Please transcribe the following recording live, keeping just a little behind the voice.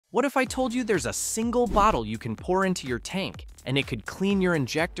What if I told you there's a single bottle you can pour into your tank, and it could clean your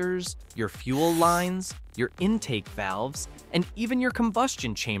injectors, your fuel lines, your intake valves, and even your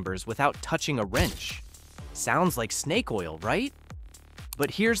combustion chambers without touching a wrench? Sounds like snake oil, right? But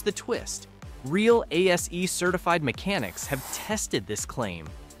here's the twist. Real ASE-certified mechanics have tested this claim,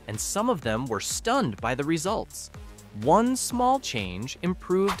 and some of them were stunned by the results. One small change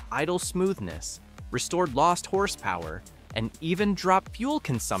improved idle smoothness, restored lost horsepower, and even dropped fuel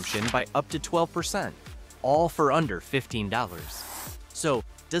consumption by up to 12%, all for under $15. So,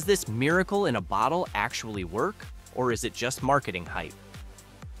 does this miracle in a bottle actually work, or is it just marketing hype?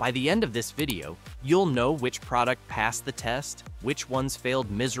 By the end of this video, you'll know which product passed the test, which ones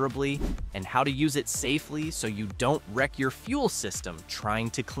failed miserably, and how to use it safely so you don't wreck your fuel system trying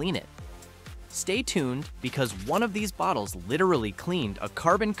to clean it. Stay tuned, because one of these bottles literally cleaned a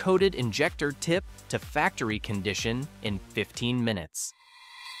carbon-coated injector tip to factory condition in 15 minutes.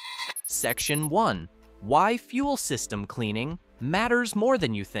 Section 1. Why fuel system cleaning matters more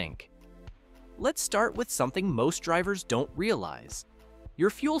than you think. Let's start with something most drivers don't realize. Your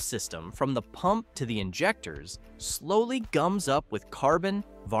fuel system, from the pump to the injectors, slowly gums up with carbon,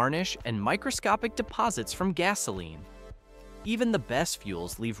 varnish, and microscopic deposits from gasoline. Even the best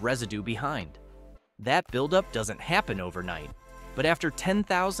fuels leave residue behind. That buildup doesn't happen overnight, but after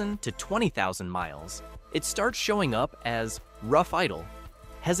 10,000 to 20,000 miles, it starts showing up as rough idle,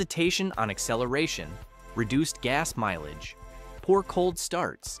 hesitation on acceleration, reduced gas mileage, poor cold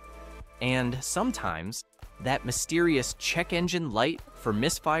starts, and sometimes that mysterious check engine light for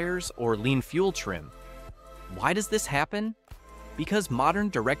misfires or lean fuel trim. Why does this happen? Because modern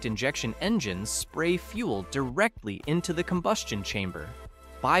direct injection engines spray fuel directly into the combustion chamber,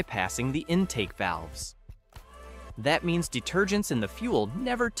 bypassing the intake valves. That means detergents in the fuel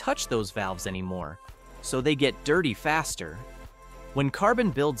never touch those valves anymore, so they get dirty faster. When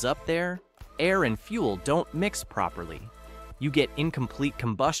carbon builds up there, air and fuel don't mix properly. You get incomplete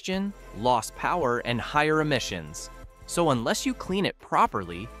combustion, lost power, and higher emissions. So unless you clean it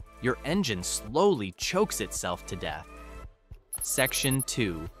properly, your engine slowly chokes itself to death. Section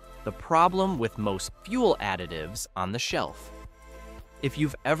 2. The problem with most fuel additives on the shelf. If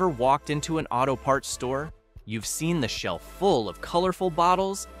you've ever walked into an auto parts store, you've seen the shelf full of colorful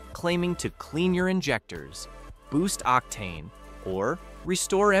bottles claiming to clean your injectors, boost octane, or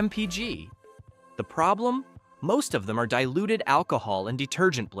restore MPG. The problem? Most of them are diluted alcohol and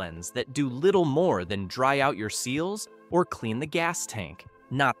detergent blends that do little more than dry out your seals or clean the gas tank,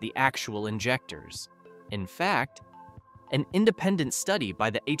 not the actual injectors. In fact, an independent study by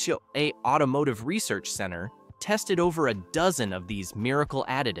the HOA Automotive Research Center tested over a dozen of these miracle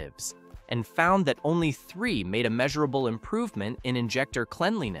additives and found that only 3 made a measurable improvement in injector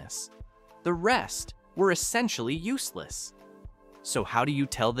cleanliness. The rest were essentially useless. So how do you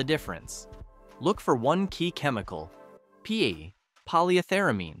tell the difference? Look for one key chemical, PA,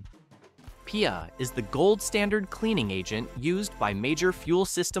 polyethyramine. PA is the gold standard cleaning agent used by major fuel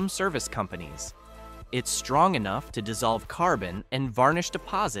system service companies. It's strong enough to dissolve carbon and varnish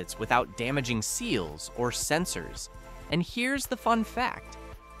deposits without damaging seals or sensors. And here's the fun fact.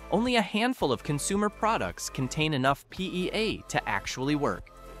 Only a handful of consumer products contain enough PEA to actually work.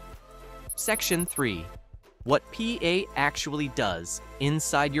 Section 3. What PA actually does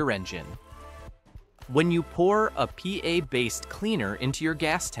inside your engine. When you pour a PA-based cleaner into your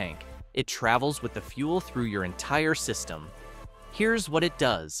gas tank, it travels with the fuel through your entire system. Here's what it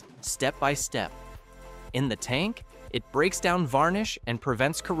does, step by step. In the tank, it breaks down varnish and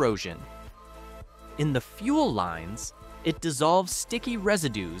prevents corrosion. In the fuel lines, it dissolves sticky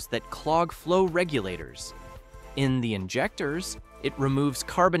residues that clog flow regulators. In the injectors, it removes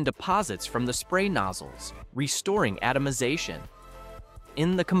carbon deposits from the spray nozzles, restoring atomization.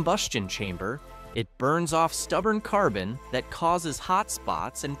 In the combustion chamber, it burns off stubborn carbon that causes hot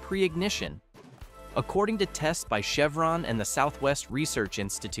spots and pre-ignition. According to tests by Chevron and the Southwest Research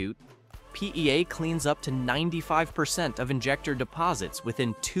Institute, PEA cleans up to 95% of injector deposits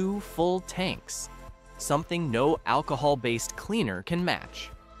within 2 full tanks, something no alcohol-based cleaner can match.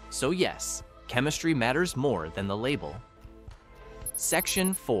 So yes, chemistry matters more than the label.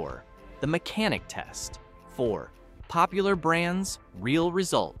 Section 4. The mechanic test. 4. Popular brands, real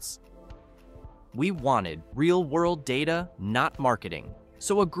results. We wanted real-world data, not marketing.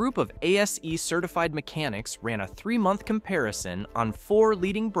 So a group of ASE-certified mechanics ran a 3-month comparison on 4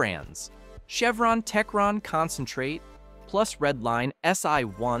 leading brands: Chevron Techron Concentrate, plus Redline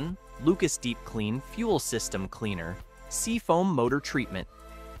SI1, Lucas Deep Clean Fuel System Cleaner, Seafoam Motor Treatment.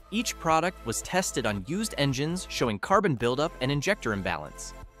 Each product was tested on used engines showing carbon buildup and injector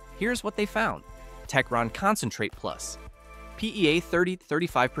imbalance. Here's what they found. Techron Concentrate Plus. PEA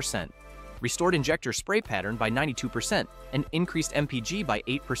 30-35%, restored injector spray pattern by 92%, and increased MPG by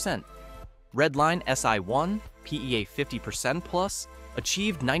 8%. Redline SI1, PEA 50% plus,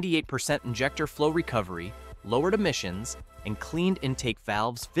 achieved 98% injector flow recovery, lowered emissions, and cleaned intake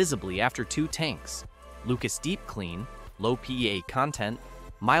valves visibly after 2 tanks. Lucas Deep Clean, low PEA content,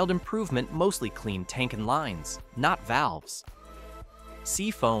 mild improvement, mostly clean tank and lines, not valves.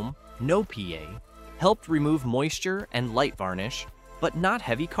 Seafoam, no PA, helped remove moisture and light varnish, but not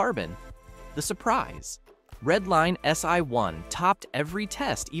heavy carbon. The surprise: Redline SI1 topped every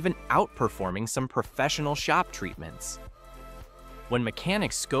test, even outperforming some professional shop treatments. When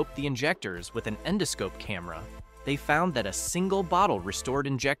mechanics scoped the injectors with an endoscope camera, they found that a single bottle restored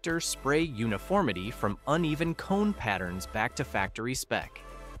injector spray uniformity from uneven cone patterns back to factory spec.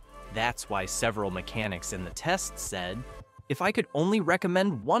 That's why several mechanics in the test said, "If I could only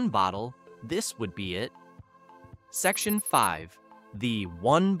recommend one bottle, this would be it." Section 5. The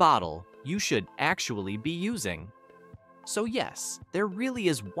one bottle you should actually be using. So yes, there really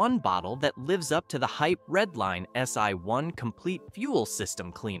is one bottle that lives up to the hype: Redline SI1 Complete Fuel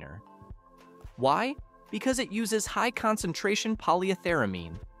System Cleaner. Why? Because it uses high-concentration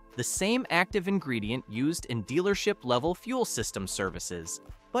polyethyramine, the same active ingredient used in dealership-level fuel system services,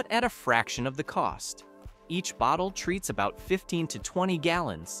 but at a fraction of the cost. Each bottle treats about 15 to 20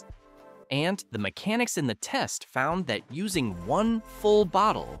 gallons. And the mechanics in the test found that using one full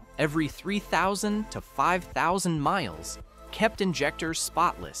bottle every 3,000 to 5,000 miles kept injectors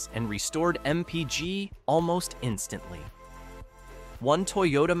spotless and restored MPG almost instantly. One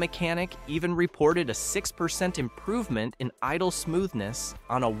Toyota mechanic even reported a 6% improvement in idle smoothness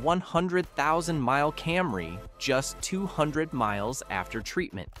on a 100,000-mile Camry just 200 miles after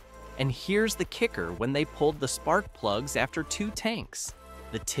treatment. And here's the kicker: when they pulled the spark plugs after 2 tanks,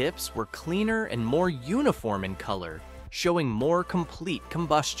 the tips were cleaner and more uniform in color, showing more complete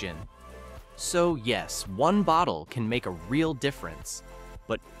combustion. So yes, one bottle can make a real difference,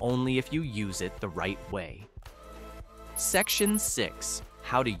 but only if you use it the right way. Section 6.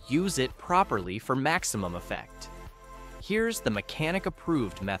 How to use it properly for maximum effect. Here's the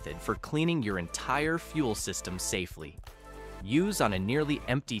mechanic-approved method for cleaning your entire fuel system safely. Use on a nearly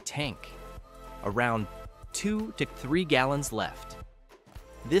empty tank, around 2 to 3 gallons left.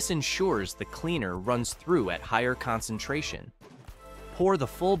 This ensures the cleaner runs through at higher concentration. Pour the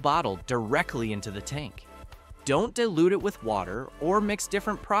full bottle directly into the tank. Don't dilute it with water or mix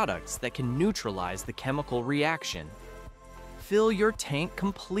different products that can neutralize the chemical reaction. Fill your tank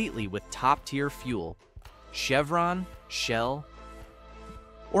completely with top-tier fuel. Chevron, Shell,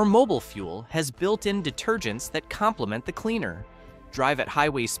 or Mobil Fuel has built-in detergents that complement the cleaner. Drive at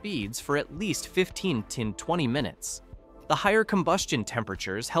highway speeds for at least 15 to 20 minutes. The higher combustion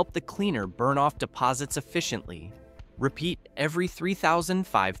temperatures help the cleaner burn off deposits efficiently. Repeat every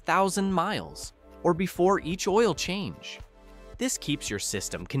 3,000-5,000 miles, or before each oil change. This keeps your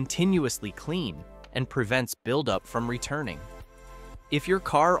system continuously clean and prevents buildup from returning. If your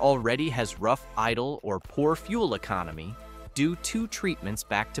car already has rough idle or poor fuel economy, do 2 treatments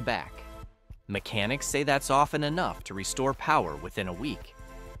back to back. Mechanics say that's often enough to restore power within a week.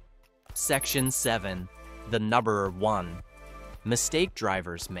 Section 7. The number 1. Mistake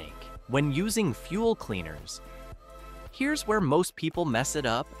drivers make when using fuel cleaners. Here's where most people mess it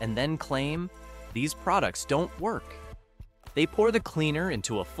up and then claim these products don't work. They pour the cleaner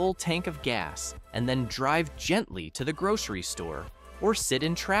into a full tank of gas and then drive gently to the grocery store or sit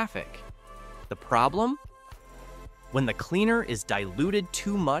in traffic. The problem? When the cleaner is diluted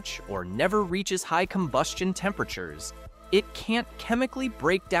too much or never reaches high combustion temperatures, it can't chemically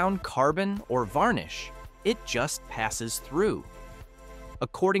break down carbon or varnish. It just passes through.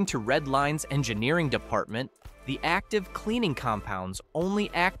 According to Redline's engineering department, the active cleaning compounds only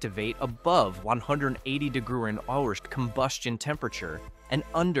activate above 180 degrees Celsius combustion temperature and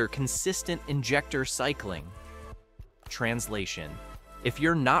under consistent injector cycling. Translation: if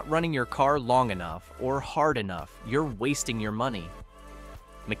you're not running your car long enough or hard enough, you're wasting your money.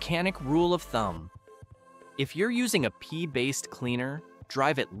 Mechanic rule of thumb: if you're using a pea-based cleaner,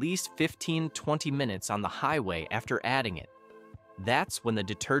 drive at least 15-20 minutes on the highway after adding it. That's when the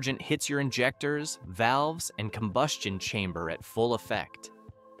detergent hits your injectors, valves, and combustion chamber at full effect.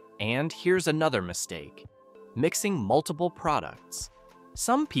 And here's another mistake: mixing multiple products.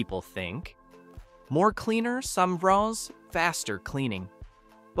 Some people think, more cleaner, some raws, faster cleaning.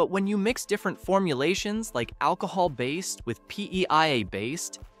 But when you mix different formulations like alcohol-based with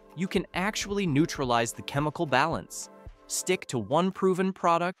PEIA-based, you can actually neutralize the chemical balance. Stick to one proven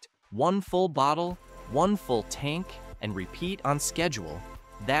product, one full bottle, one full tank, and repeat on schedule.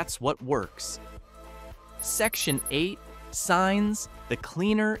 That's what works. Section 8. Signs the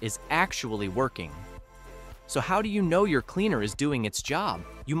cleaner is actually working. So how do you know your cleaner is doing its job?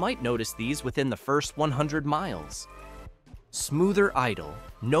 You might notice these within the first 100 miles. Smoother idle,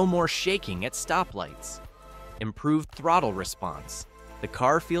 no more shaking at stoplights. Improved throttle response, the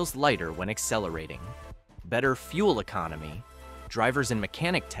car feels lighter when accelerating. Better fuel economy, drivers in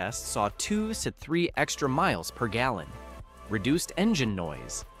mechanic tests saw 2 to 3 extra miles per gallon. Reduced engine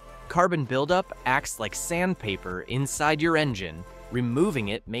noise, carbon buildup acts like sandpaper inside your engine, removing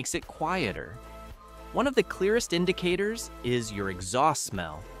it makes it quieter. One of the clearest indicators is your exhaust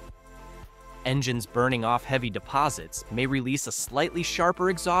smell. Engines burning off heavy deposits may release a slightly sharper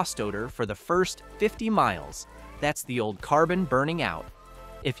exhaust odor for the first 50 miles. That's the old carbon burning out.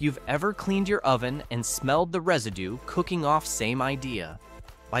 If you've ever cleaned your oven and smelled the residue cooking off, same idea.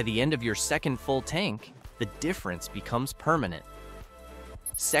 By the end of your second full tank, the difference becomes permanent.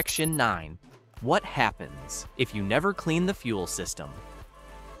 Section 9. What happens if you never clean the fuel system?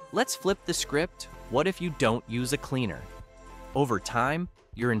 Let's flip the script. What if you don't use a cleaner? Over time,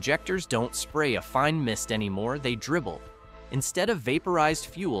 your injectors don't spray a fine mist anymore, they dribble. Instead of vaporized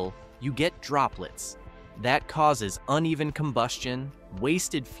fuel, you get droplets. That causes uneven combustion,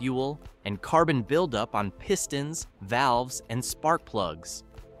 wasted fuel, and carbon buildup on pistons, valves, and spark plugs.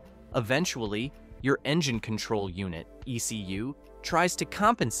 Eventually, your engine control unit, ECU, tries to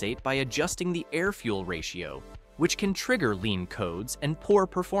compensate by adjusting the air-fuel ratio, which can trigger lean codes and poor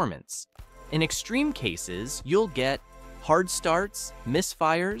performance. In extreme cases, you'll get hard starts,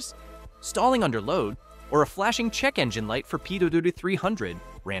 misfires, stalling under load, or a flashing check engine light for P22300,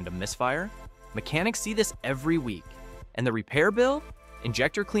 random misfire. Mechanics see this every week. And the repair bill?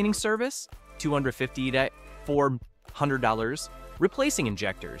 Injector cleaning service? $250 to $400. Replacing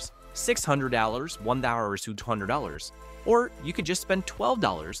injectors? $600, $1 to $200. Or you could just spend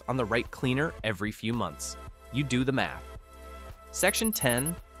 $12 on the right cleaner every few months. You do the math. Section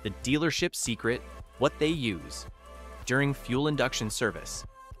 10, the dealership secret, what they use. During fuel induction service.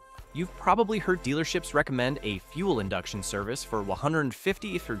 You've probably heard dealerships recommend a fuel induction service for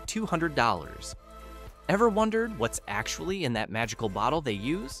 $150 or $200. Ever wondered what's actually in that magical bottle they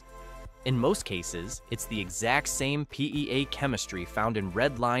use? In most cases, it's the exact same PEA chemistry found in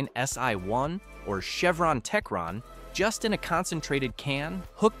Redline SI1 or Chevron Techron, just in a concentrated can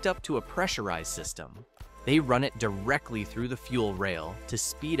hooked up to a pressurized system. They run it directly through the fuel rail to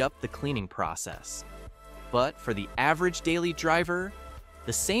speed up the cleaning process. But for the average daily driver,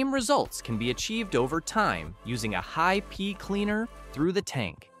 the same results can be achieved over time using a high P cleaner through the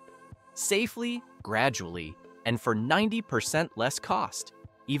tank. Safely, gradually, and for 90% less cost.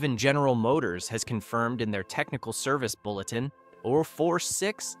 Even General Motors has confirmed in their technical service bulletin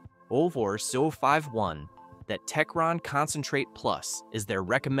 046-04051 that Techron Concentrate Plus is their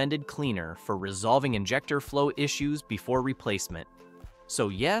recommended cleaner for resolving injector flow issues before replacement. So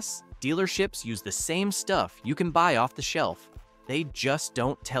yes, dealerships use the same stuff you can buy off the shelf. They just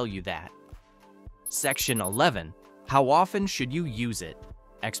don't tell you that. Section 11. How often should you use it?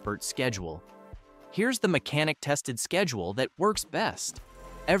 Expert schedule. Here's the mechanic-tested schedule that works best.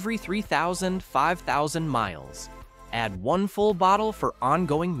 Every 3,000, 5,000 miles. Add 1 full bottle for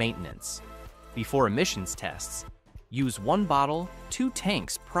ongoing maintenance. Before emissions tests, use 1 bottle, 2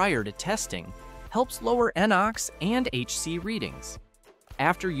 tanks prior to testing. Helps lower NOx and HC readings.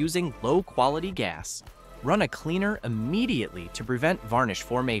 After using low-quality gas, run a cleaner immediately to prevent varnish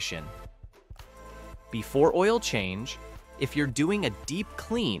formation. Before oil change, if you're doing a deep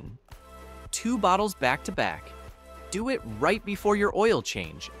clean, 2 bottles back-to-back. Do it right before your oil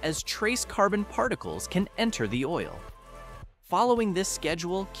change, as trace carbon particles can enter the oil. Following this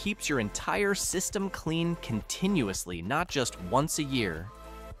schedule keeps your entire system clean continuously, not just once a year.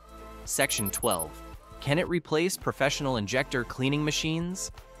 Section 12. Can it replace professional injector cleaning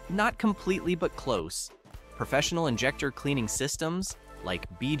machines? Not completely, but close. Professional injector cleaning systems, like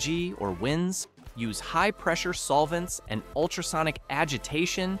BG or WINS, use high-pressure solvents and ultrasonic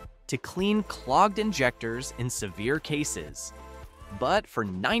agitation to clean clogged injectors in severe cases. But for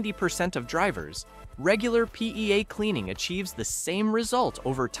 90% of drivers, regular PEA cleaning achieves the same result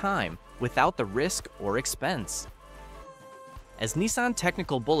over time without the risk or expense. As Nissan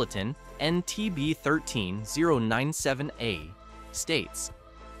Technical Bulletin NTB13097A states,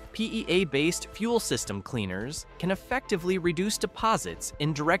 PEA-based fuel system cleaners can effectively reduce deposits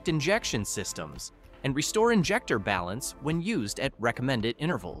in direct injection systems and restore injector balance when used at recommended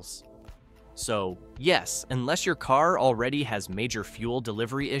intervals. So, yes, unless your car already has major fuel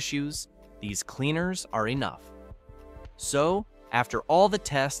delivery issues, these cleaners are enough. So, after all the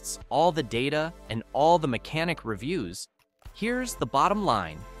tests, all the data, and all the mechanic reviews, here's the bottom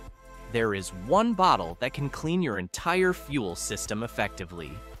line. there is one bottle that can clean your entire fuel system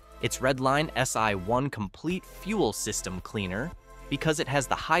effectively. It's Redline SI1 Complete Fuel System Cleaner because it has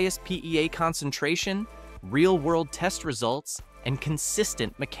the highest PEA concentration, real-world test results, and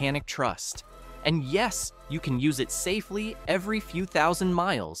consistent mechanic trust. And yes, you can use it safely every few thousand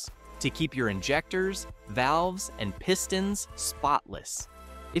miles to keep your injectors, valves, and pistons spotless.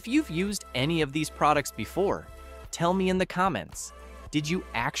 If you've used any of these products before, tell me in the comments. Did you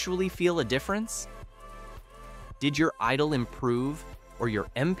actually feel a difference? Did your idle improve or your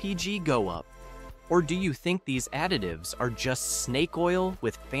MPG go up? Or do you think these additives are just snake oil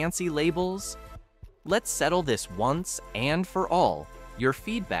with fancy labels? Let's settle this once and for all. Your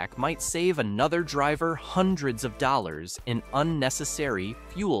feedback might save another driver hundreds of dollars in unnecessary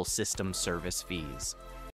fuel system service fees.